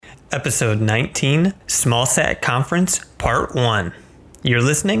Episode 19, SmallSat Conference, Part 1. You're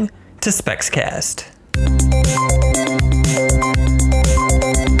listening to SpexCast.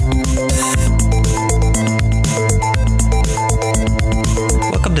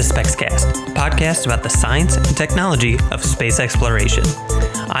 Welcome to SpexCast, a podcast about the science and technology of space exploration.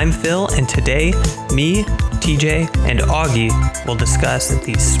 I'm Phil, and today, me, TJ, and Augie will discuss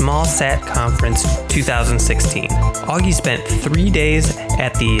the SmallSat Conference 2016. Augie spent 3 days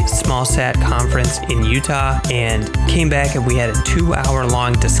at the SmallSat Conference in Utah and came back and we had a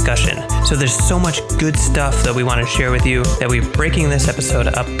 2-hour-long discussion. So there's so much good stuff that we want to share with you that we're breaking this episode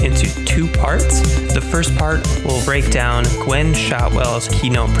up into 2 parts. The first part will break down Gwen Shotwell's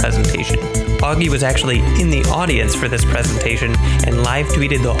keynote presentation. Augie was actually in the audience for this presentation and live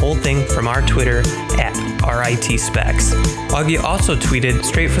tweeted the whole thing from our Twitter at RITSpecs. Augie also tweeted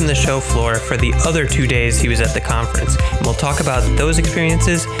straight from the show floor for the other 2 days he was at the conference, and we'll talk about those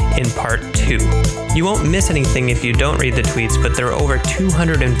experiences in part 2. You won't miss anything if you don't read the tweets, but there are over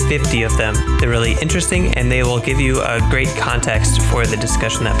 250 of them. They're really interesting, and they will give you a great context for the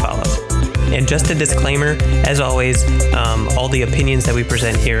discussion that follows. And just a disclaimer, as always, all the opinions that we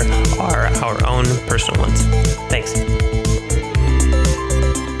present here are our own personal ones. Thanks.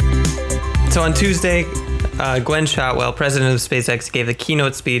 So on Tuesday, Gwen Shotwell, president of SpaceX, gave the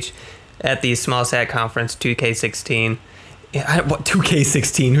keynote speech at the SmallSat Conference 2K16. What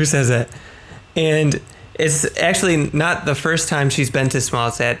 2K16? Who says that? And it's actually not the first time she's been to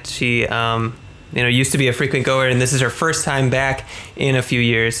SmallSat. She, used to be a frequent goer, and this is her first time back in a few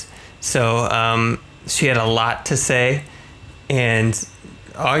years. So she had a lot to say. And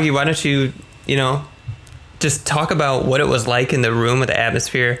Augie, why don't you, just talk about what it was like in the room with the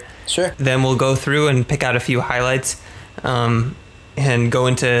atmosphere. Sure. Then we'll go through and pick out a few highlights and go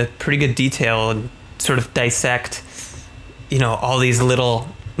into pretty good detail and sort of dissect, all these little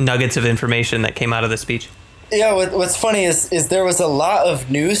nuggets of information that came out of the speech. Yeah, what's funny is there was a lot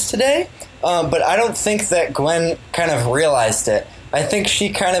of news today, but I don't think that Gwen kind of realized it. I think she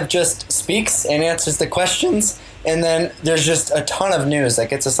kind of just speaks and answers the questions, and then there's just a ton of news that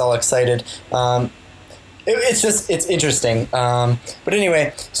gets us all excited. It's interesting. But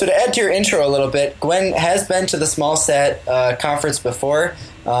anyway, so to add to your intro a little bit, Gwen has been to the SmallSat conference before.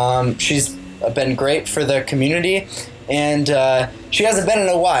 She's been great for the community, and she hasn't been in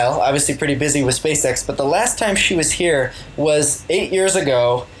a while, obviously pretty busy with SpaceX, but the last time she was here was 8 years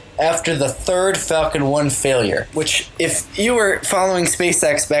ago after the third Falcon 1 failure, which if you were following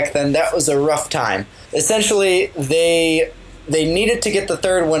SpaceX back then, that was a rough time. Essentially, they needed to get the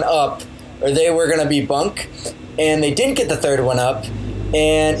third one up, or they were going to be bunk, and they didn't get the third one up,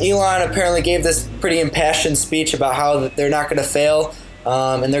 and Elon apparently gave this pretty impassioned speech about how they're not going to fail,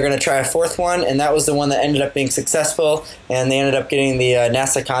 and they're going to try a fourth one, and that was the one that ended up being successful, and they ended up getting the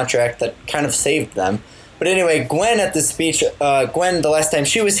NASA contract that kind of saved them. But anyway, Gwen at the speech, Gwen, the last time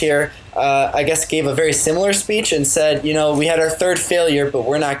she was here, I guess gave a very similar speech and said, we had our third failure, but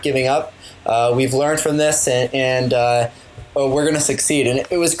we're not giving up. We've learned from this, and we're going to succeed. And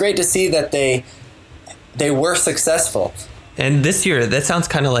it was great to see that they were successful. And this year, that sounds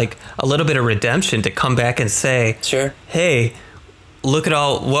kind of like a little bit of redemption to come back and say, sure, hey, look at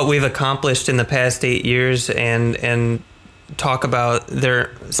all what we've accomplished in the past 8 years and talk about their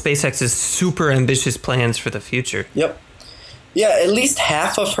SpaceX's super ambitious plans for the future. Yep. Yeah, at least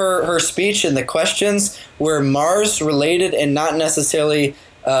half of her speech and the questions were Mars related and not necessarily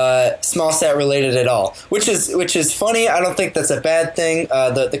SmallSat related at all, which is funny. I don't think that's a bad thing.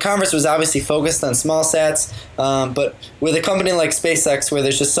 The conference was obviously focused on SmallSats, but with a company like SpaceX where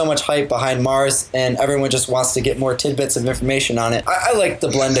there's just so much hype behind Mars and everyone just wants to get more tidbits of information on it, I like the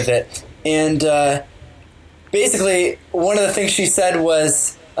blend of it. And basically, one of the things she said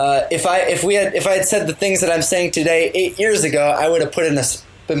was, if I had said the things that I'm saying today 8 years ago, I would have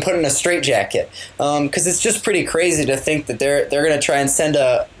been put in a straitjacket. Because it's just pretty crazy to think that they're going to try and send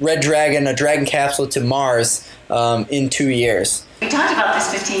a Dragon capsule to Mars in 2 years. We talked about this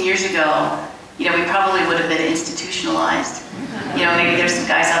 15 years ago. We probably would have been institutionalized. Maybe there's some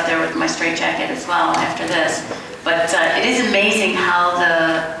guys out there with my straitjacket as well after this. But it is amazing how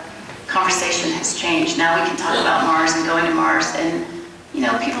the conversation has changed. Now we can talk about Mars and going to Mars, and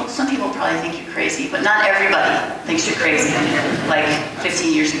some people probably think you're crazy, but not everybody thinks you're crazy. Like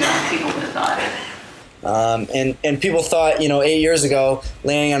 15 years ago, people would have thought. And people thought, 8 years ago,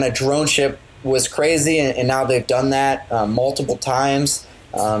 landing on a drone ship was crazy, and now they've done that multiple times.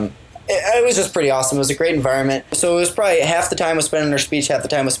 It was just pretty awesome. It was a great environment. So it was probably half the time was spent in her speech, half the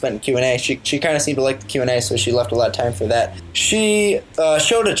time was spent in Q&A. She kind of seemed to like the Q&A, so she left a lot of time for that. She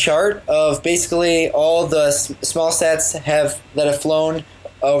showed a chart of basically all the small sats that have flown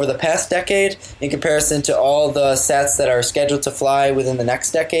over the past decade in comparison to all the sats that are scheduled to fly within the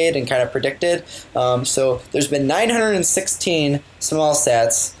next decade and kind of predicted. So there's been 916 small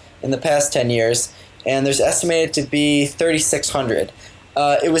sats in the past 10 years, and there's estimated to be 3,600.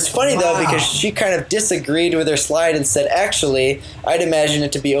 It was funny, though, because she kind of disagreed with her slide and said, actually, I'd imagine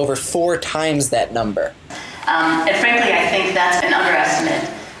it to be over 4 times that number. And frankly, I think that's an underestimate.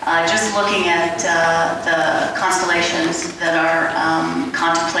 Just looking at the constellations that are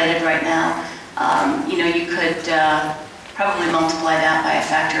contemplated right now, you could probably multiply that by a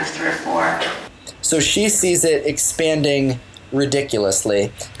factor of 3 or 4. So she sees it expanding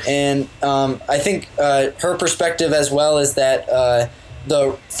ridiculously. And I think her perspective as well is that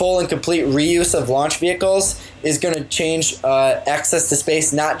the full and complete reuse of launch vehicles is going to change access to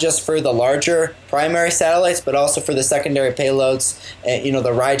space, not just for the larger primary satellites, but also for the secondary payloads, and,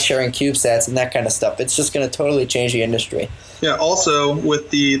 the ride-sharing CubeSats and that kind of stuff. It's just going to totally change the industry. Yeah, also with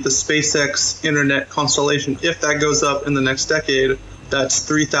the SpaceX Internet constellation, if that goes up in the next decade, that's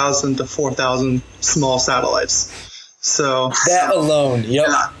 3,000 to 4,000 small satellites. So that alone, yep.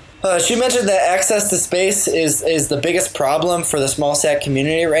 Yeah. She mentioned that access to space is the biggest problem for the small sat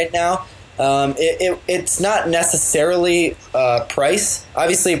community right now. It's not necessarily price.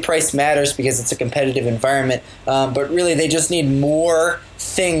 Obviously, price matters because it's a competitive environment. But really, they just need more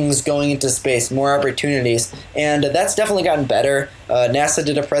things going into space, more opportunities. And that's definitely gotten better. NASA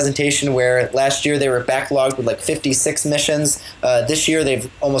did a presentation where last year they were backlogged with like 56 missions. This year,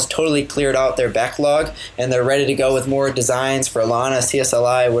 they've almost totally cleared out their backlog, and they're ready to go with more designs for Alana,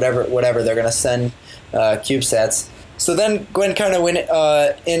 CSLI, whatever they're going to send CubeSats. So then Gwen kind of went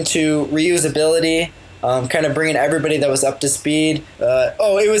into reusability, kind of bringing everybody that was up to speed.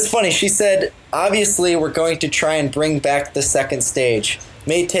 It was funny. She said, obviously, we're going to try and bring back the second stage.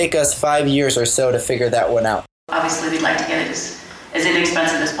 May take us 5 years or so to figure that one out. Obviously, we'd like to get it as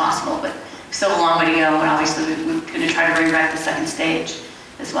inexpensive as possible, but still a long way to go. And obviously, we're going to try to bring back the second stage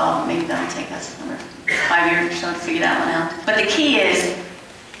as well. Maybe that'll take us another 5 years or so to figure that one out. But the key is,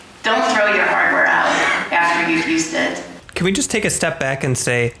 don't throw your hardware out after you've used it. Can we just take a step back and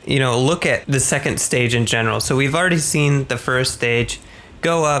say, look at the second stage in general? So we've already seen the first stage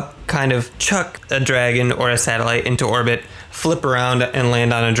go up, kind of chuck a Dragon or a satellite into orbit, flip around and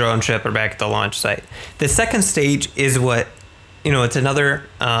land on a drone ship or back at the launch site. The second stage is what, it's another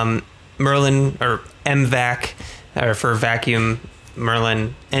Merlin or MVAC, or for vacuum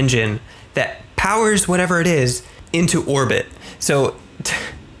Merlin engine that powers whatever it is into orbit. So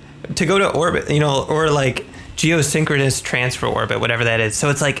to go to orbit, or like geosynchronous transfer orbit, whatever that is. So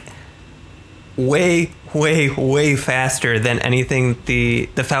it's like way, way, way faster than anything the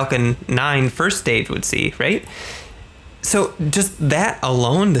Falcon 9 first stage would see, right? So just that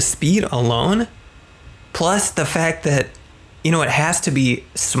alone, the speed alone, plus the fact that, it has to be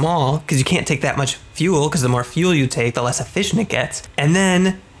small because you can't take that much fuel, because the more fuel you take, the less efficient it gets. And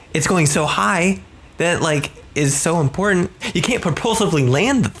then it's going so high that is so important. You can't propulsively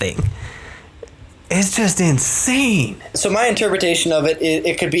land the thing. It's just insane. So my interpretation of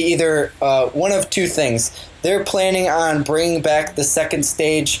it could be either one of two things. They're planning on bringing back the second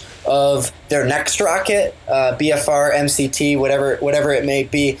stage of their next rocket, BFR, MCT, whatever it may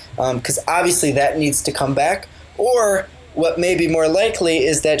be, because obviously that needs to come back. Or what may be more likely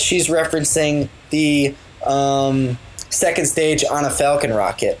is that she's referencing the second stage on a Falcon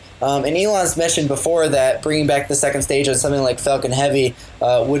rocket. And Elon's mentioned before that bringing back the second stage on something like Falcon Heavy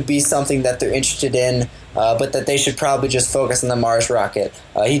would be something that they're interested in, but that they should probably just focus on the Mars rocket.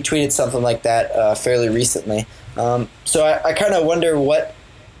 He tweeted something like that fairly recently. So I kind of wonder what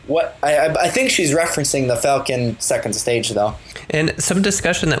I think she's referencing the Falcon second stage, though. And some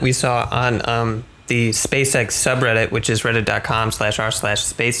discussion that we saw on the SpaceX subreddit, which is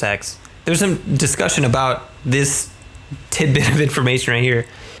reddit.com/r/SpaceX, there's some discussion about this tidbit of information right here.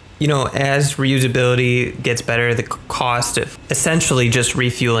 As reusability gets better, the cost of essentially just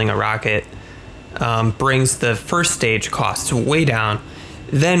refueling a rocket brings the first stage costs way down.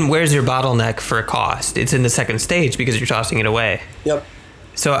 Then where's your bottleneck for cost? It's in the second stage because you're tossing it away. Yep.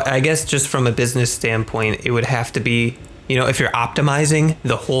 So I guess just from a business standpoint, it would have to be, if you're optimizing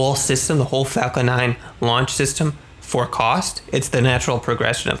the whole system, the whole Falcon 9 launch system for cost, it's the natural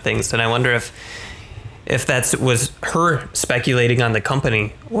progression of things. And I wonder if that was her speculating on the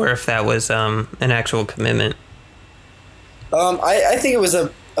company, or if that was an actual commitment. I think it was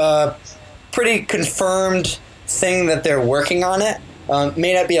a pretty confirmed thing that they're working on it.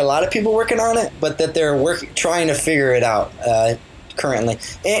 May not be a lot of people working on it, but that they're trying to figure it out. currently.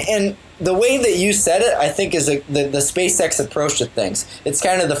 And the way that you said it, I think, is the SpaceX approach to things. It's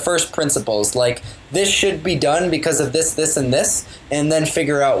kind of the first principles, like this should be done because of this, this, and this, and then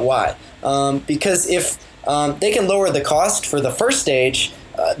figure out why. Because if they can lower the cost for the first stage,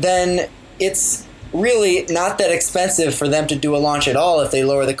 then it's really not that expensive for them to do a launch at all if they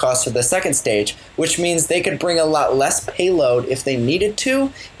lower the cost for the second stage, which means they could bring a lot less payload if they needed to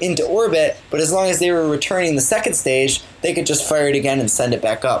into orbit, but as long as they were returning the second stage, they could just fire it again and send it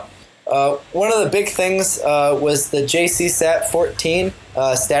back up. One of the big things was the JCSat-14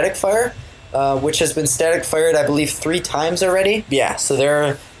 static fire, which has been static fired, I believe, 3 times already. Yeah, so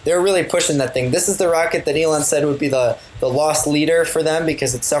they're really pushing that thing. This is the rocket that Elon said would be the lost leader for them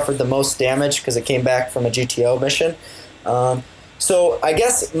because it suffered the most damage because it came back from a GTO mission. So I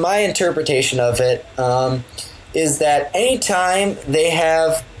guess my interpretation of it is that anytime they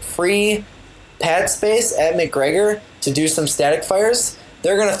have free pad space at McGregor to do some static fires,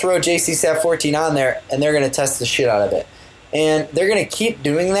 they're going to throw JCSat-14 on there and they're going to test the shit out of it. And they're going to keep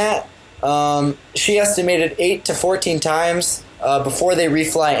doing that. She estimated 8 to 14 times before they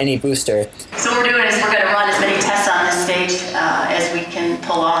refly any booster. So what we're doing is we're going to run as many tests on this stage as we can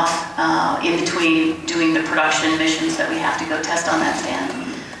pull off in between doing the production missions that we have to go test on that stand.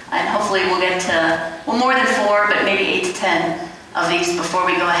 And hopefully we'll get to, well, more than 4, but maybe 8 to 10 of these before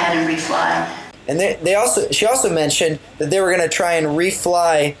we go ahead and refly. And she also mentioned that they were going to try and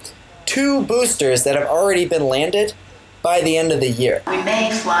refly 2 boosters that have already been landed by the end of the year. We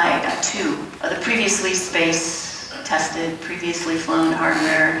may fly 2 of the previously space-tested, previously flown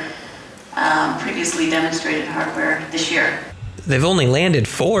hardware, previously demonstrated hardware this year. They've only landed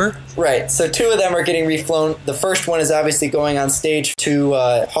 4. Right, so 2 of them are getting reflown. The first one is obviously going on stage to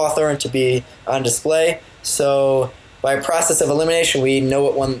Hawthorne to be on display. So by process of elimination, we know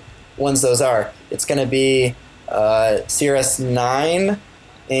what ones those are. It's going to be CRS-9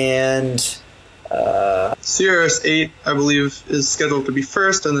 and... CRS-8, I believe, is scheduled to be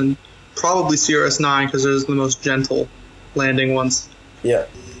first, and then probably CRS-9 because those are the most gentle landing ones. Yeah.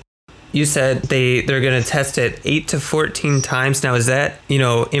 You said they're going to test it 8 to 14 times. Now, is that,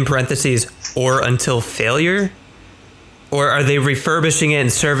 in parentheses, or until failure? Or are they refurbishing it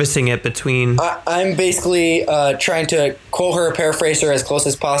and servicing it between... I'm basically trying to quote her, paraphrase her as close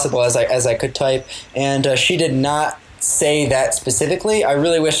as possible as I could type, and she did not say that specifically. I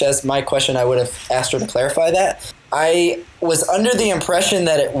really wish, as my question, I would have asked her to clarify that. I was under the impression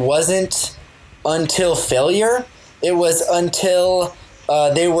that it wasn't until failure. It was until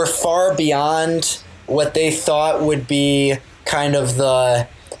they were far beyond what they thought would be kind of the...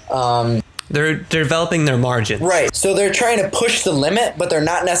 They're developing their margin. Right. So they're trying to push the limit, but they're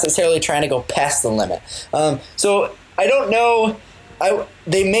not necessarily trying to go past the limit. So I don't know.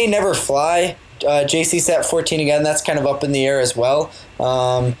 They may never fly JCSat-14 again. That's kind of up in the air as well.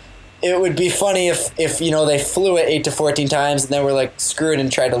 It would be funny if they flew it 8 to 14 times and then were like, screw it,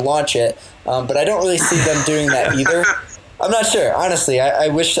 and tried to launch it. But I don't really see them doing that either. I'm not sure. Honestly, I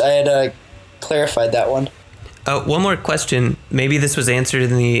wish I had clarified that one. One more question. Maybe this was answered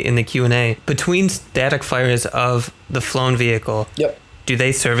in the Q&A. Between static fires of the flown vehicle, yep, do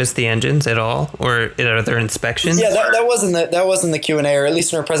they service the engines at all, or are there inspections? Yeah, that wasn't the Q&A, or at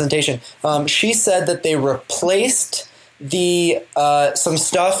least in her presentation. She said that they replaced some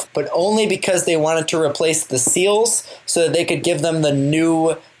stuff, but only because they wanted to replace the seals so that they could give them the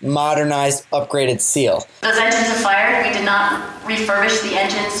new, modernized, upgraded seal. Those engines are fired. We did not refurbish the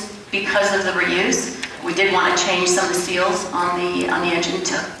engines because of the reuse. We did want to change some of the seals on the engine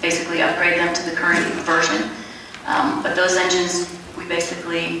to basically upgrade them to the current version. But those engines, we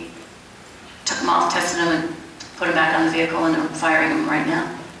basically took them off, tested them, and put them back on the vehicle, and are firing them right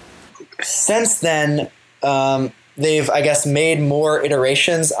now. Since then, they've, I guess, made more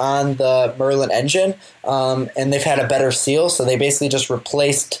iterations on the Merlin engine, and they've had a better seal. So they basically just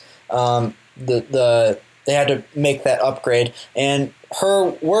replaced they had to make that upgrade. And her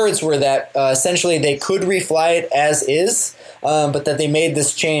words were that essentially they could refly it as is, but that they made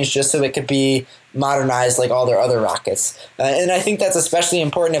this change just so it could be modernized like all their other rockets. And I think that's especially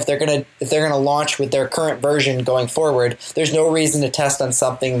important if they're gonna launch with their current version going forward. There's no reason to test on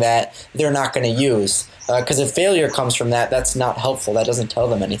something that they're not going to use, because if failure comes from that, that's not helpful. That doesn't tell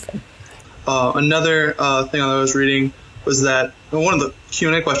them anything. Another thing I was reading was that one of the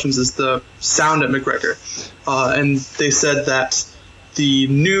Q&A questions is the sound at McGregor. And they said that the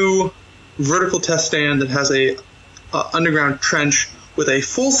new vertical test stand that has a underground trench with a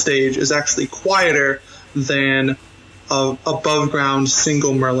full stage is actually quieter than a above ground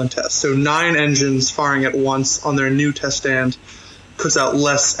single Merlin test. So 9 engines firing at once on their new test stand puts out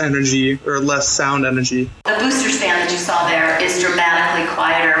less energy or less sound energy. The booster stand that you saw there is dramatically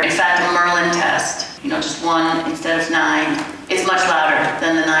quieter. In fact, a Merlin test, just 1 instead of 9, is much louder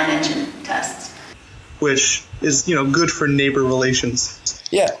than the 9-engine tests. Which is, good for neighbor relations.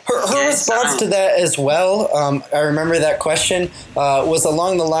 Yeah, her response to that as well, I remember that question, was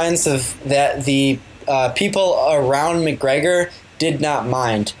along the lines of that the people around McGregor did not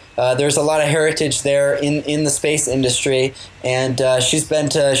mind. There's a lot of heritage there in the space industry, and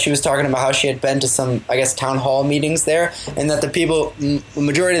she was talking about how she had been to some, I guess, town hall meetings there, and that the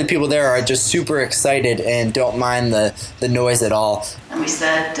majority of the people there are just super excited and don't mind the noise at all. And we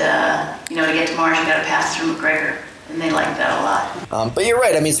said, to get to Mars, you got to pass through McGregor. And they like that a lot. But you're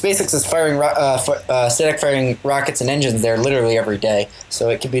right. I mean, SpaceX is firing static firing rockets and engines there literally every day, so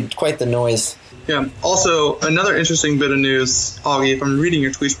it can be quite the noise. Yeah. Also, another interesting bit of news, Augie, if I'm reading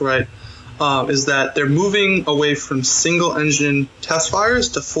your tweets right, is that they're moving away from single-engine test fires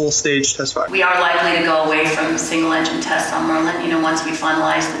to full-stage test fires. We are likely to go away from single-engine tests on Merlin. Once we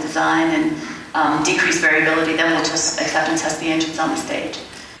finalize the design and decrease variability, then we'll just accept and test the engines on the stage.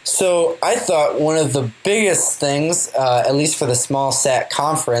 So I thought one of the biggest things, at least for the Small Sat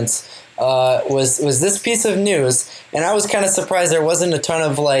conference, was this piece of news, and I was kind of surprised there wasn't a ton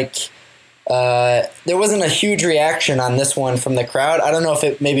of there wasn't a huge reaction on this one from the crowd. I don't know if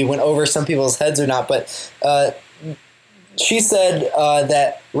it maybe went over some people's heads or not, but she said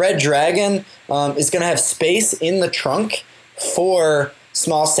that Red Dragon is going to have space in the trunk for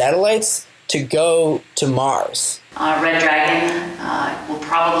small satellites to go to Mars. Red Dragon will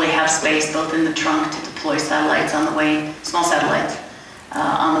probably have space both in the trunk to deploy satellites small satellites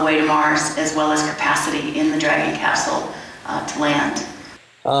on the way to Mars, as well as capacity in the Dragon capsule to land.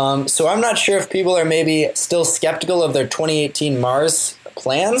 So I'm not sure if people are maybe still skeptical of their 2018 Mars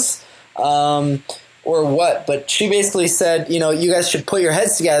plans or what, but she basically said, you guys should put your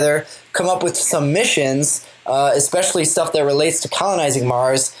heads together, come up with some missions, especially stuff that relates to colonizing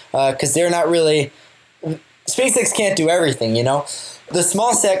Mars, because they're not really... SpaceX can't do everything, The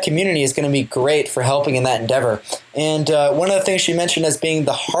small sat community is going to be great for helping in that endeavor. And one of the things she mentioned as being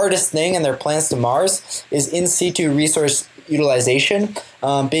the hardest thing in their plans to Mars is in situ resource utilization,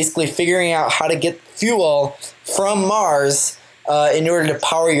 basically figuring out how to get fuel from Mars in order to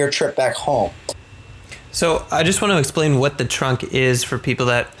power your trip back home. So I just want to explain what the trunk is for people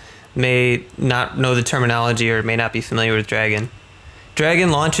that may not know the terminology or may not be familiar with Dragon.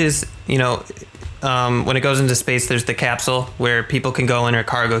 Dragon launches, when it goes into space, there's the capsule where people can go in or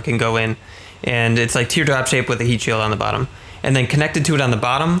cargo can go in, and it's like teardrop shaped with a heat shield on the bottom. And then connected to it on the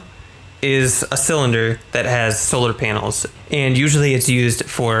bottom is a cylinder that has solar panels, and usually it's used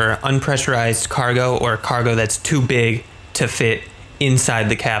for unpressurized cargo or cargo that's too big to fit inside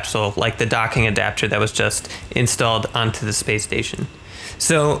the capsule, like the docking adapter that was just installed onto the space station.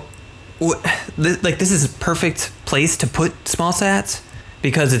 So this is a perfect place to put small sats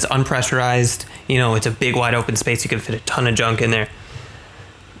because it's unpressurized. It's a big wide open space. You can fit a ton of junk in there.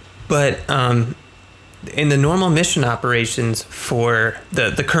 But in the normal mission operations for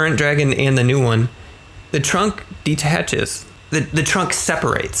the current Dragon and the new one, the trunk detaches. The trunk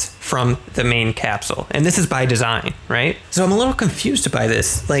separates from the main capsule. And this is by design, right? So I'm a little confused by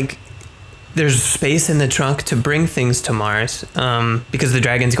this. There's space in the trunk to bring things to Mars because the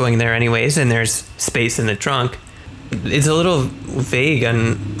Dragon's going there anyways, and there's space in the trunk. It's a little vague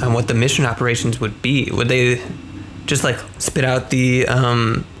on what the mission operations would be. Would they just spit out a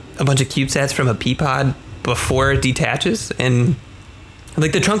bunch of CubeSats from a Peapod before it detaches? And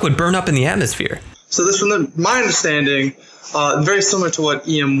the trunk would burn up in the atmosphere. So this, from my understanding, very similar to what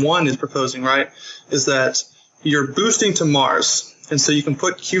EM1 is proposing, right, is that you're boosting to Mars. And so you can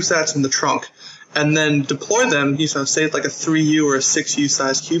put CubeSats in the trunk and then deploy them, say it's like a 3U or a 6U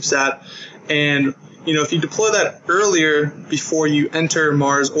size CubeSat. And, if you deploy that earlier before you enter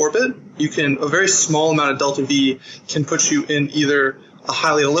Mars orbit, a very small amount of delta V can put you in either a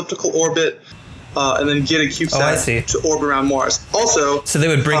highly elliptical orbit and then get a CubeSat to orbit around Mars. Also, so they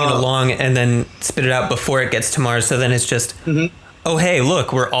would bring it along and then spit it out before it gets to Mars. So then it's just, oh, hey,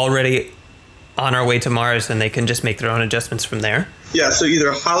 look, we're already on our way to Mars, and they can just make their own adjustments from there. Yeah, so either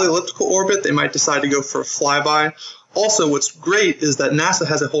a highly elliptical orbit, they might decide to go for a flyby. Also, what's great is that NASA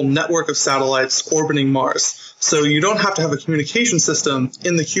has a whole network of satellites orbiting Mars. So you don't have to have a communication system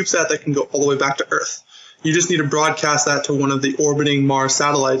in the CubeSat that can go all the way back to Earth. You just need to broadcast that to one of the orbiting Mars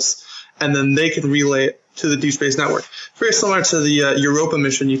satellites, and then they can relay it to the Deep Space Network. Very similar to the Europa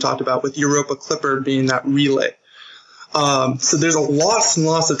mission you talked about, with Europa Clipper being that relay. So there's lots and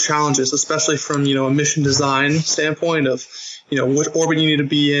lots of challenges, especially from, a mission design standpoint of, what orbit you need to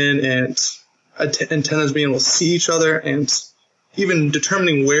be in, and antennas being able to see each other, and even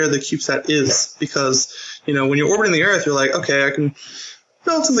determining where the CubeSat is, because, when you're orbiting the Earth, you're like, okay, I can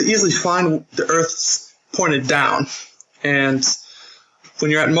relatively easily find the Earth's pointed down. And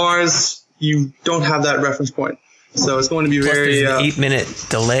when you're at Mars, you don't have that reference point. So it's going to be there's an 8-minute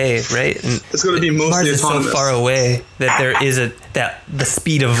delay, right? And it's going to be mostly Mars is autonomous. so far away that there is that the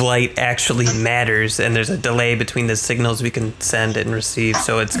speed of light actually matters, and there's a delay between the signals we can send and receive.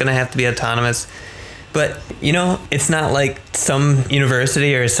 So it's going to have to be autonomous. But it's not like some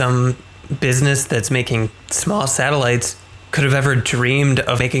university or some business that's making small satellites could have ever dreamed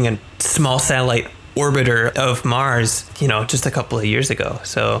of making a small satellite orbiter of Mars, just a couple of years ago.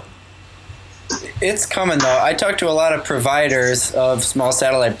 So it's coming, though. I talked to a lot of providers of small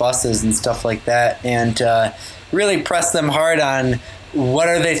satellite buses and stuff like that, and really pressed them hard on what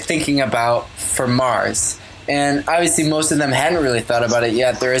are they thinking about for Mars. And obviously most of them hadn't really thought about it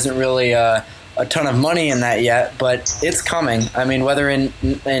yet. There isn't really a ton of money in that yet, but it's coming. I mean, whether in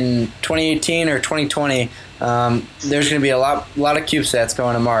 2018 or 2020, there's going to be a lot of CubeSats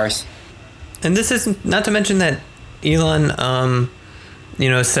going to Mars. And this is not to mention that Elon,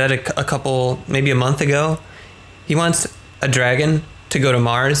 said a couple, maybe a month ago, he wants a Dragon to go to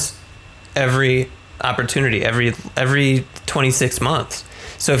Mars every opportunity, every 26 months.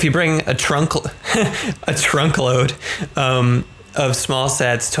 So if you bring a trunkload of small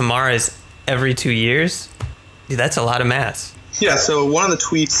sats to Mars every 2 years, that's a lot of mass. Yeah. So one of the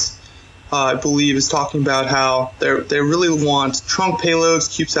tweets, I believe, is talking about how they really want trunk payloads,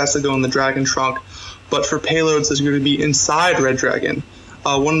 CubeSats to go in the Dragon trunk, but for payloads that's going to be inside Red Dragon.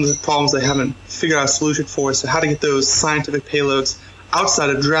 One of the problems they haven't figured out a solution for is how to get those scientific payloads outside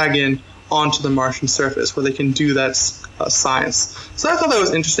of Dragon onto the Martian surface where they can do that science. So I thought that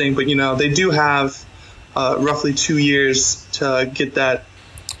was interesting, but they do have roughly 2 years to get that.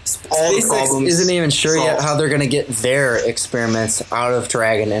 All the problems SpaceX isn't even sure solved. yet how they're going to get their experiments out of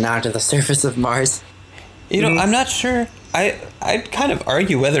Dragon and onto the surface of Mars. I'm not sure. I'd kind of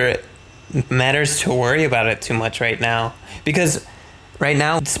argue whether it matters to worry about it too much right now, because right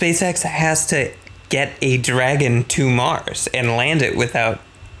now SpaceX has to get a Dragon to Mars and land it without,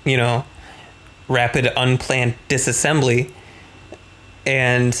 rapid unplanned disassembly,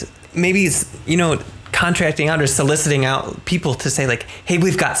 and maybe it's, contracting out or soliciting out people to say like, hey,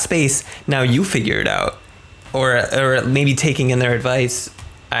 we've got space, now you figure it out, or maybe taking in their advice.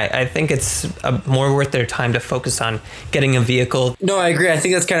 I think it's more worth their time to focus on getting a vehicle. No, I agree. I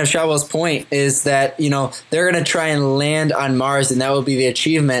think that's kind of Shawwell's point, is that, they're going to try and land on Mars, and that will be the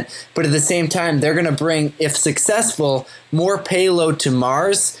achievement. But at the same time, they're going to bring, if successful, more payload to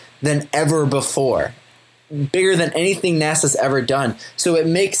Mars than ever before. Bigger than anything NASA's ever done. So it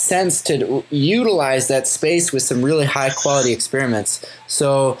makes sense to utilize that space with some really high quality experiments.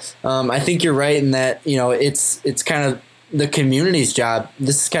 So I think you're right in that, it's kind of the community's job.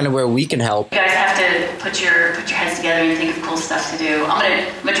 This is kind of where we can help. You guys have to put your heads together and think of cool stuff to do.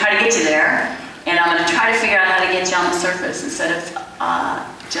 I'm gonna try to get you there, and I'm gonna try to figure out how to get you on the surface instead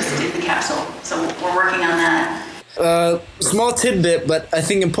of just in the capsule. So we're working on that. Small tidbit, but I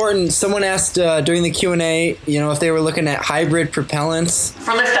think important. Someone asked during the Q&A, if they were looking at hybrid propellants.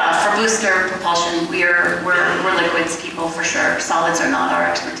 For liftoff, for booster propulsion, we're liquids people for sure. Solids are not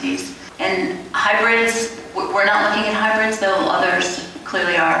our expertise. And hybrids, we're not looking at hybrids, though others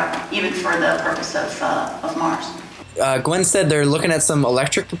clearly are, even for the purpose of Mars. Gwen said they're looking at some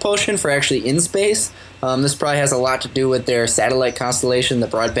electric propulsion for actually in space. This probably has a lot to do with their satellite constellation, the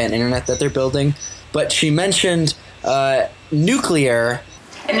broadband internet that they're building. But she mentioned nuclear.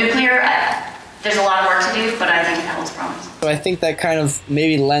 And nuclear, there's a lot of work to do, but I think it holds promise. So I think that kind of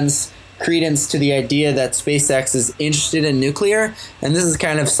maybe lends credence to the idea that SpaceX is interested in nuclear. And this is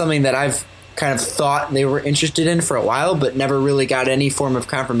kind of something that I've kind of thought they were interested in for a while, but never really got any form of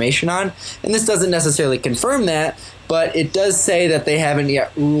confirmation on. And this doesn't necessarily confirm that, but it does say that they haven't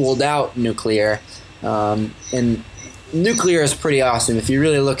yet ruled out nuclear. And nuclear is pretty awesome if you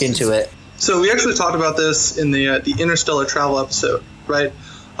really look into it. So we actually talked about this in the interstellar travel episode, right?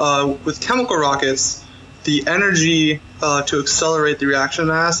 With chemical rockets, the energy to accelerate the reaction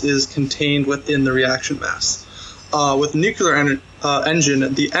mass is contained within the reaction mass. With nuclear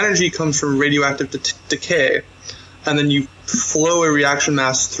engine, the energy comes from radioactive decay, and then you flow a reaction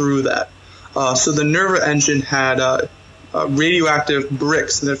mass through that. So the Nerva engine had radioactive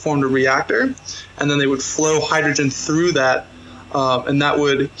bricks, and it formed a reactor, and then they would flow hydrogen through that, and that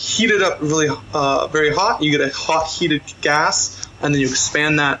would heat it up really very hot. You get a hot heated gas, and then you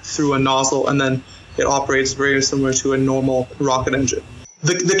expand that through a nozzle, and then it operates very similar to a normal rocket engine.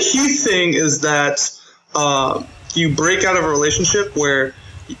 The key thing is that you break out of a relationship where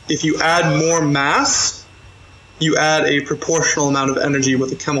if you add more mass, you add a proportional amount of energy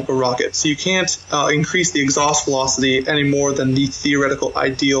with a chemical rocket. So you can't increase the exhaust velocity any more than the theoretical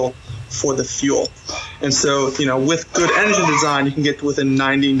ideal for the fuel. And so, with good engine design, you can get to within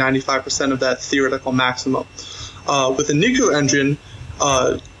 90-95% of that theoretical maximum. With a nuclear engine,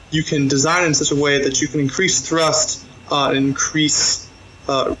 you can design it in such a way that you can increase thrust and increase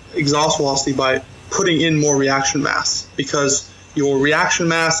exhaust velocity by putting in more reaction mass, because your reaction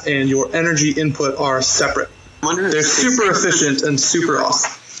mass and your energy input are separate. They're super efficient and super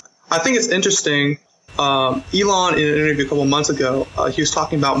awesome. I think it's interesting. Elon, in an interview a couple months ago, he was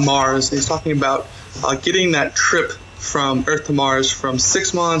talking about Mars. And he's talking about getting that trip from Earth to Mars from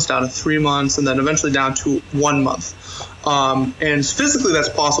 6 months down to 3 months, and then eventually down to 1 month. And physically that's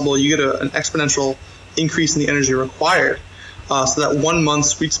possible. You get an exponential increase in the energy required. So that 1 month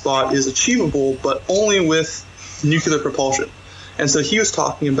sweet spot is achievable, but only with nuclear propulsion. And so he was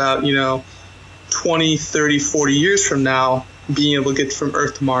talking about, 20, 30, 40 years from now, being able to get from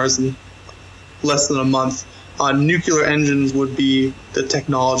Earth to Mars in less than a month. Nuclear engines would be the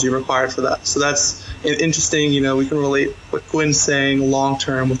technology required for that. So that's interesting. We can relate what Gwen's saying long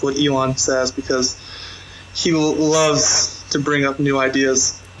term with what Elon says, because he loves to bring up new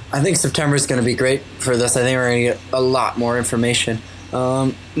ideas. I think September is going to be great for this. I think we're going to get a lot more information.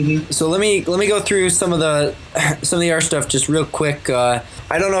 So let me go through some of the other stuff just real quick.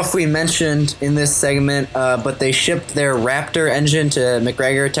 I don't know if we mentioned in this segment, but they shipped their Raptor engine to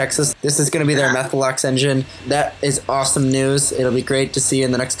McGregor, Texas. This is going to be their Methalox engine. That is awesome news. It'll be great to see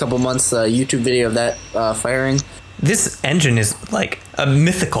in the next couple months a YouTube video of that firing. This engine is like a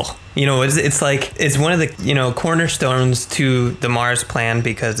mythical. It's one of the cornerstones to the Mars plan,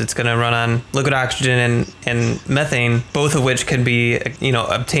 because it's going to run on liquid oxygen and methane, both of which can be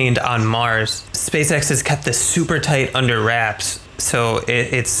obtained on Mars. SpaceX has kept this super tight under wraps, so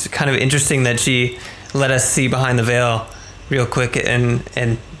it's kind of interesting that she let us see behind the veil real quick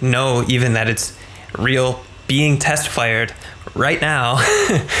and know even that it's real, being test fired right now.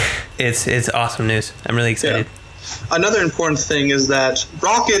 It's awesome news. I'm really excited. Yeah. Another important thing is that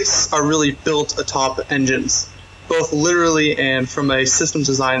rockets are really built atop engines, both literally and from a system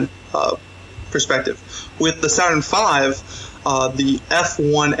design perspective. With the Saturn V, the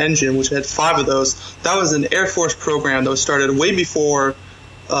F1 engine, which had 5 of those, that was an Air Force program that was started way before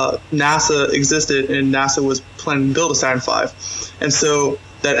NASA existed, and NASA was planning to build a Saturn V. And so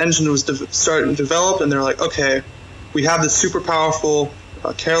that engine was starting to develop, and they're like, okay, we have this super powerful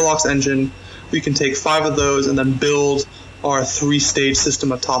Keralox engine. We can take 5 of those and then build our 3-stage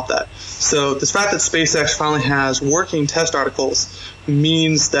system atop that. So the fact that SpaceX finally has working test articles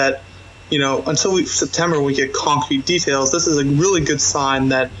means that, until September when we get concrete details, this is a really good sign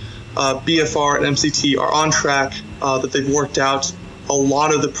that BFR and MCT are on track, that they've worked out a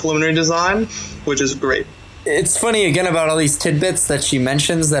lot of the preliminary design, which is great. It's funny, again, about all these tidbits that she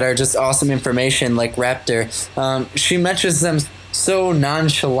mentions that are just awesome information, like Raptor. She mentions them so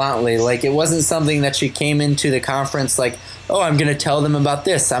nonchalantly, like it wasn't something that she came into the conference like, oh, I'm going to tell them about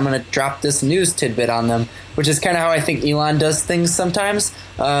this, I'm going to drop this news tidbit on them, which is kind of how I think Elon does things sometimes.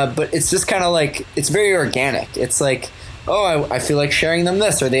 But it's just kind of like, it's very organic. It's like, oh, I feel like sharing them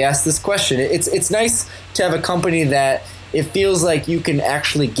this, or they asked this question. It's nice to have a company that it feels like you can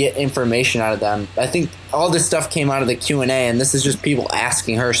actually get information out of them. I think all this stuff came out of the Q&A, and this is just people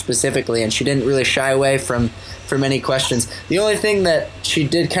asking her specifically, and she didn't really shy away from any questions. The only thing that she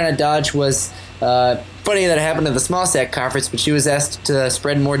did kind of dodge was funny that it happened at the SmallSat conference, but she was asked to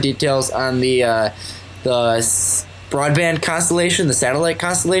spread more details on the broadband constellation, the satellite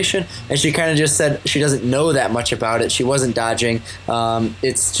constellation, and she kind of just said she doesn't know that much about it. She wasn't dodging.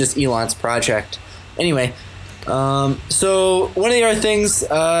 It's just Elon's project. Anyway, so one of the other things,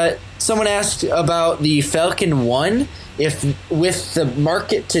 someone asked about the Falcon 1, if with the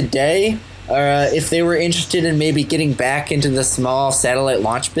market today, if they were interested in maybe getting back into the small satellite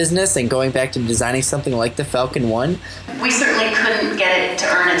launch business and going back to designing something like the Falcon 1. We certainly couldn't get it to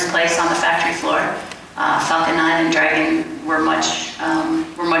earn its place on the factory floor. Falcon 9 and Dragon were much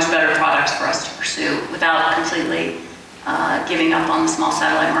better products for us to pursue without completely giving up on the small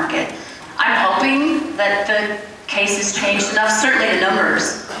satellite market. I'm hoping that the case has changed enough. Certainly the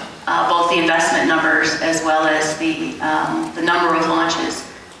numbers, both the investment numbers as well as the number of launches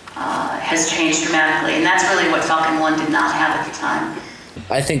has changed dramatically, and that's really what Falcon 1 did not have at the time.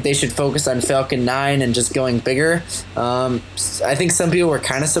 I think they should focus on Falcon 9 and just going bigger. I think some people were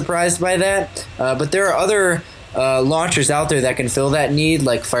kind of surprised by that, but there are other launchers out there that can fill that need,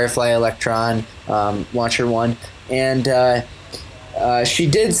 like Firefly Electron, Launcher 1, and she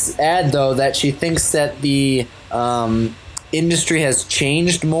did add, though, that she thinks that the industry has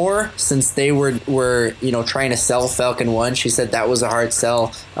changed more since they were trying to sell Falcon 1. She said that was a hard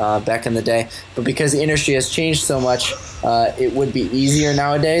sell back in the day. But because the industry has changed so much, it would be easier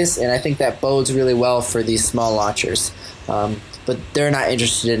nowadays. And I think that bodes really well for these small launchers. But they're not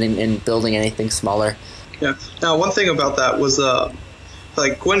interested in building anything smaller. Yeah. Now, one thing about that was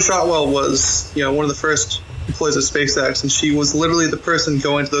Gwen Shotwell was one of the first employees of SpaceX, and she was literally the person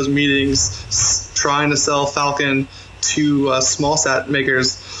going to those meetings trying to sell Falcon to small sat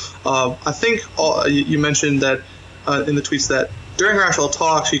makers. I think you mentioned that in the tweets that during her actual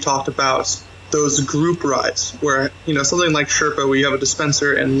talk, she talked about those group rides where, something like Sherpa, where you have a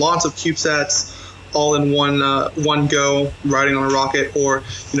dispenser and lots of CubeSats all in one go riding on a rocket, or,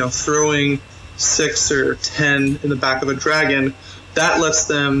 throwing 6 or 10 in the back of a Dragon. That lets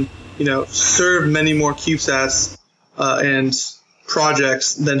them, serve many more CubeSats and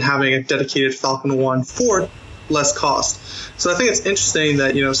projects than having a dedicated Falcon 1 for less cost. So I think it's interesting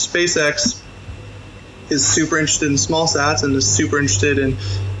that, SpaceX is super interested in small sats and is super interested in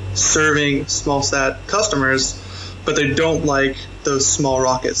serving small sat customers, but they don't like those small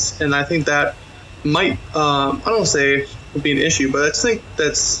rockets. And I think that might, I don't want to say would be an issue, but I think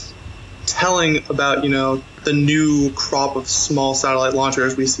that's telling about, the new crop of small satellite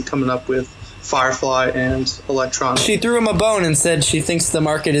launchers we see coming up with Firefly and Electron. She threw him a bone and said she thinks the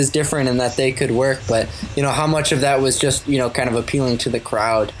market is different and that they could work, but how much of that was just kind of appealing to the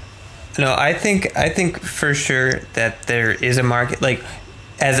crowd? No, I think for sure that there is a market, like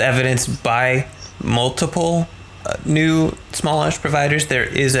as evidenced by multiple new small launch providers. There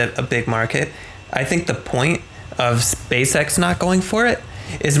is a big market. I think the point of SpaceX not going for it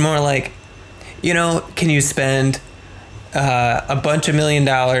is more like, can you spend a bunch of $1 million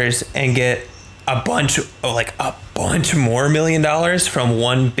and get a bunch more $1 million from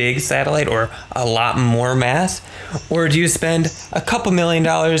one big satellite, or a lot more mass? Or do you spend a couple $1 million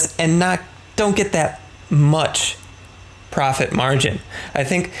and don't get that much profit margin? I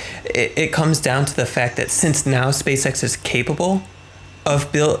think it comes down to the fact that since now SpaceX is capable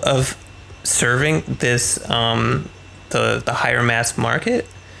of serving this the higher mass market,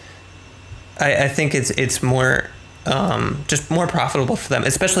 I think it's more just more profitable for them,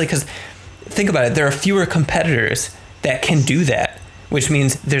 especially because think about it, there are fewer competitors that can do that, which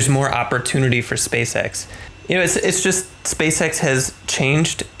means there's more opportunity for SpaceX. It's just SpaceX has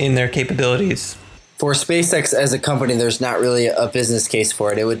changed in their capabilities. For SpaceX as a company, there's not really a business case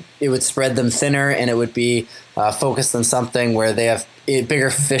for it. It would spread them thinner, and it would be focused on something where they have bigger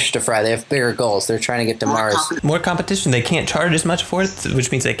fish to fry. They have bigger goals. They're trying to get to Mars. More competition. They can't charge as much for it,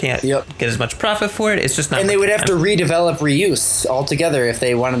 which means they can't get as much profit for it. It's just not. And they would have to redevelop reuse altogether if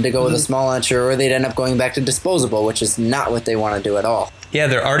they wanted to go with a small launcher, or they'd end up going back to disposable, which is not what they want to do at all. Yeah,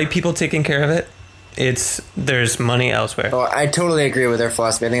 there are already people taking care of it. There's money elsewhere. Oh, I totally agree with their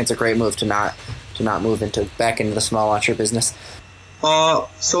philosophy. I think it's a great move to not move back into the small launcher business.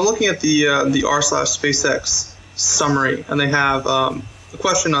 So looking at the r/SpaceX summary, and they have the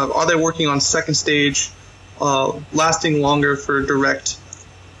question of, are they working on second stage lasting longer for direct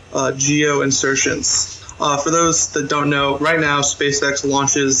geo insertions? For those that don't know, right now SpaceX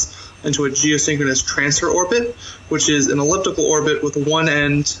launches into a geosynchronous transfer orbit, which is an elliptical orbit with one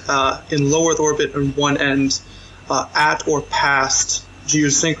end in low Earth orbit and one end at or past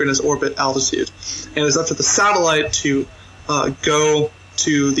geosynchronous orbit altitude. And it's up to the satellite to go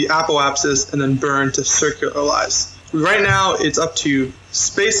to the apoapsis and then burn to circularize. Right now, it's up to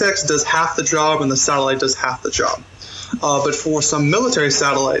SpaceX does half the job and the satellite does half the job. But for some military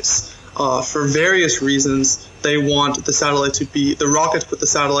satellites, for various reasons, they want the rocket to put the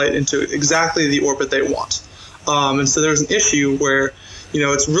satellite into exactly the orbit they want. And so there's an issue where,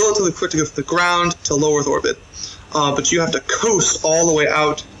 it's relatively quick to go from the ground to low Earth orbit. But you have to coast all the way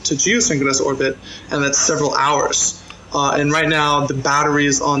out to geosynchronous orbit, and that's several hours. And right now, the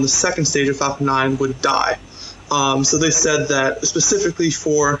batteries on the second stage of Falcon 9 would die. So they said that specifically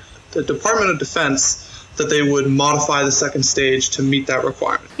for the Department of Defense, that they would modify the second stage to meet that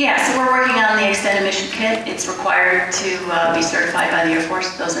requirement. Yeah, so we're working on the extended mission kit. It's required to be certified by the Air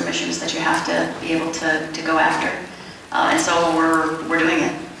Force. Those are missions that you have to be able to go after. And so we're doing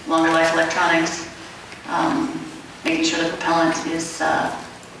it. Longer life electronics, making sure the propellant is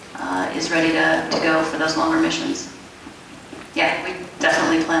ready to go for those longer missions. Yeah, we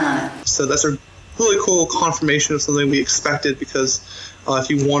definitely plan on it. So that's a really cool confirmation of something we expected, because if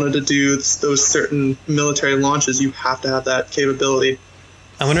you wanted to do those certain military launches, you have to have that capability.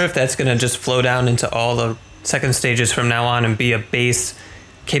 I wonder if that's going to just flow down into all the second stages from now on and be a base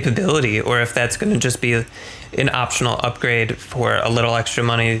capability, or if that's going to just be an optional upgrade for a little extra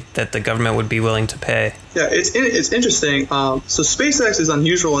money that the government would be willing to pay. Yeah, it's interesting. So SpaceX is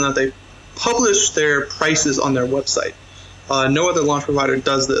unusual in that they publish their prices on their website. No other launch provider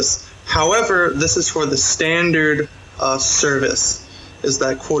does this. However, this is for the standard service, is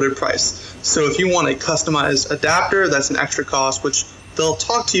that quoted price. So if you want a customized adapter, that's an extra cost, which they'll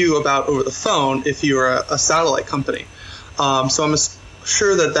talk to you about over the phone if you're a satellite company. So I'm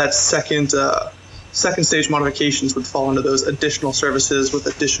sure that second stage modifications would fall into those additional services with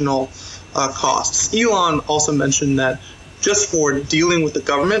additional costs. Elon also mentioned that just for dealing with the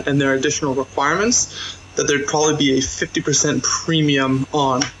government and their additional requirements, that there'd probably be a 50% premium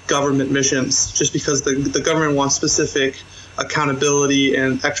on government missions, just because the government wants specific accountability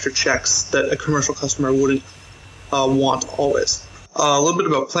and extra checks that a commercial customer wouldn't want always. A little bit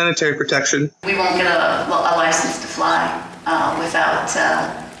about planetary protection. We won't get a license to fly without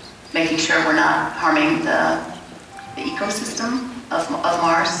making sure we're not harming the ecosystem of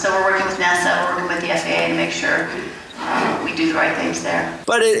Mars. So we're working with NASA, we're working with the FAA to make sure we do the right things there.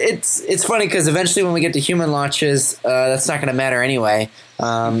 But it's funny because eventually when we get to human launches, that's not going to matter anyway.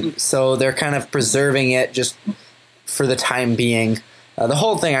 So they're kind of preserving it just for the time being. The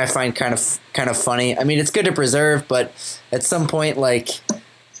whole thing I find kind of funny. I mean, it's good to preserve, but at some point, like,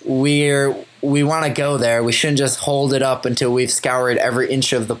 we want to go there. We shouldn't just hold it up until we've scoured every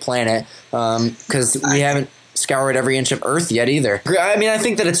inch of the planet, because we haven't scoured every inch of Earth yet either. I mean, I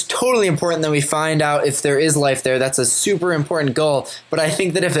think that it's totally important that we find out if there is life there. That's a super important goal. But I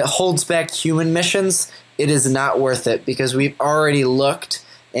think that if it holds back human missions, it is not worth it, because we've already looked.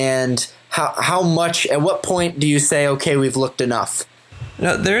 And how much, at what point do you say, okay, we've looked enough?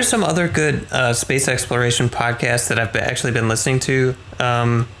 No, there are some other good space exploration podcasts that I've actually been listening to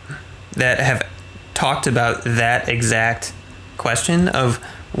that have talked about that exact question of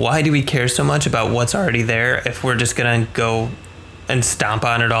why do we care so much about what's already there if we're just going to go and stomp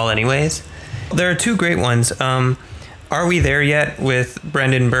on it all anyways? There are two great ones. Are We There Yet? With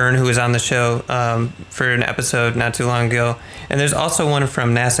Brendan Byrne, who was on the show for an episode not too long ago. And there's also one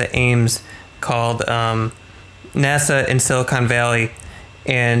from NASA Ames called NASA in Silicon Valley.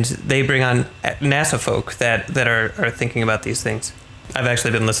 And they bring on NASA folk that are thinking about these things. I've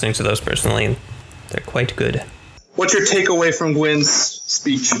actually been listening to those personally, and they're quite good. What's your takeaway from Gwen's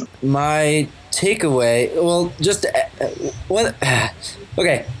speech? My takeaway, well, just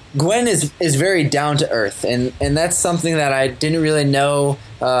okay. Gwen is very down to earth, and that's something that I didn't really know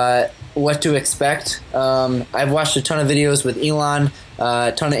what to expect. I've watched a ton of videos with Elon,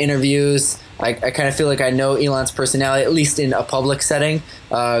 a ton of interviews. I kind of feel like I know Elon's personality, at least in a public setting.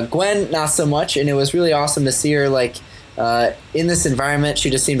 Gwen, not so much, and it was really awesome to see her in this environment.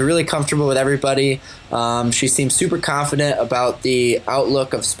 She just seemed really comfortable with everybody. She seemed super confident about the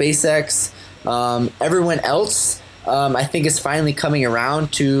outlook of SpaceX. Everyone else, I think, is finally coming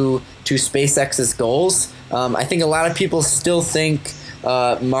around to SpaceX's goals. I think a lot of people still think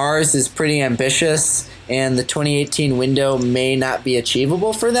Mars is pretty ambitious and the 2018 window may not be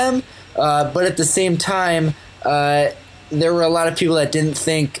achievable for them. But at the same time, there were a lot of people that didn't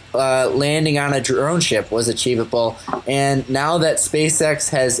think landing on a drone ship was achievable. And now that SpaceX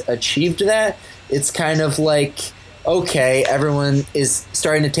has achieved that, it's kind of like, okay, everyone is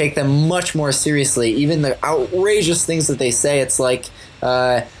starting to take them much more seriously. Even the outrageous things that they say, it's like,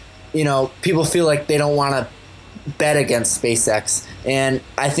 people feel like they don't want to bet against SpaceX. And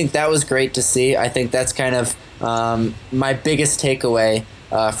I think that was great to see. I think that's kind of my biggest takeaway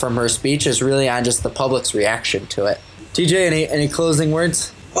from her speech, is really on just the public's reaction to it. TJ, any closing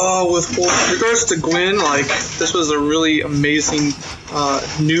words? With regards to Gwen, this was a really amazing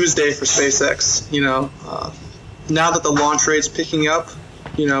news day for SpaceX. Now that the launch rate's picking up,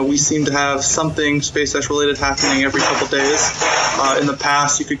 we seem to have something SpaceX related happening every couple days. In the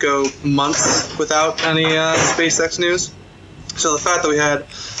past, you could go months without any SpaceX news. So the fact that we had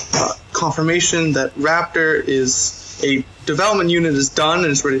confirmation that Raptor is a development unit is done and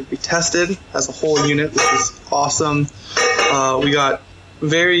is ready to be tested as a whole unit, which is awesome. We got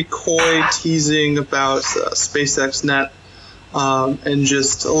very coy teasing about SpaceX Net and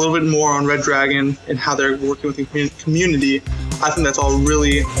just a little bit more on Red Dragon and how they're working with the community. I think that's all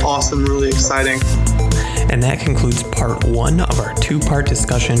really awesome, really exciting. And that concludes part one of our two-part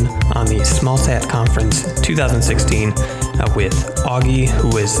discussion on the SmallSat Conference 2016 with Augie, who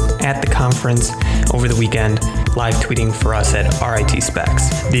was at the conference over the weekend, live tweeting for us at RIT Specs.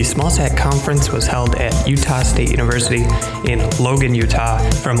 The SmallSat conference was held at Utah State University in Logan, Utah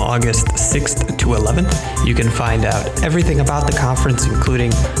from August 6th to 11th. You can find out everything about the conference,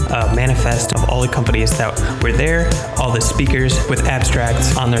 including a manifest of all the companies that were there, all the speakers with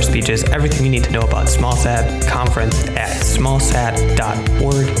abstracts on their speeches, everything you need to know about SmallSat conference at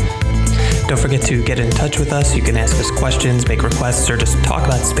smallsat.org. Don't forget to get in touch with us. You can ask us questions, make requests, or just talk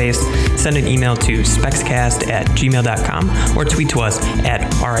about space. Send an email to specscast@gmail.com or tweet to us at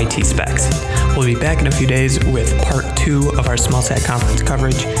RITSpecs. We'll be back in a few days with part 2 of our SmallSat conference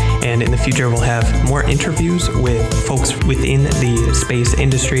coverage, and in the future we'll have more interviews with folks within the space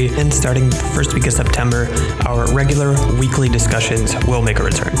industry. And starting the first week of September, our regular weekly discussions will make a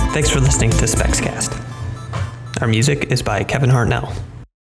return. Thanks for listening to SpecsCast. Our music is by Kevin Hartnell.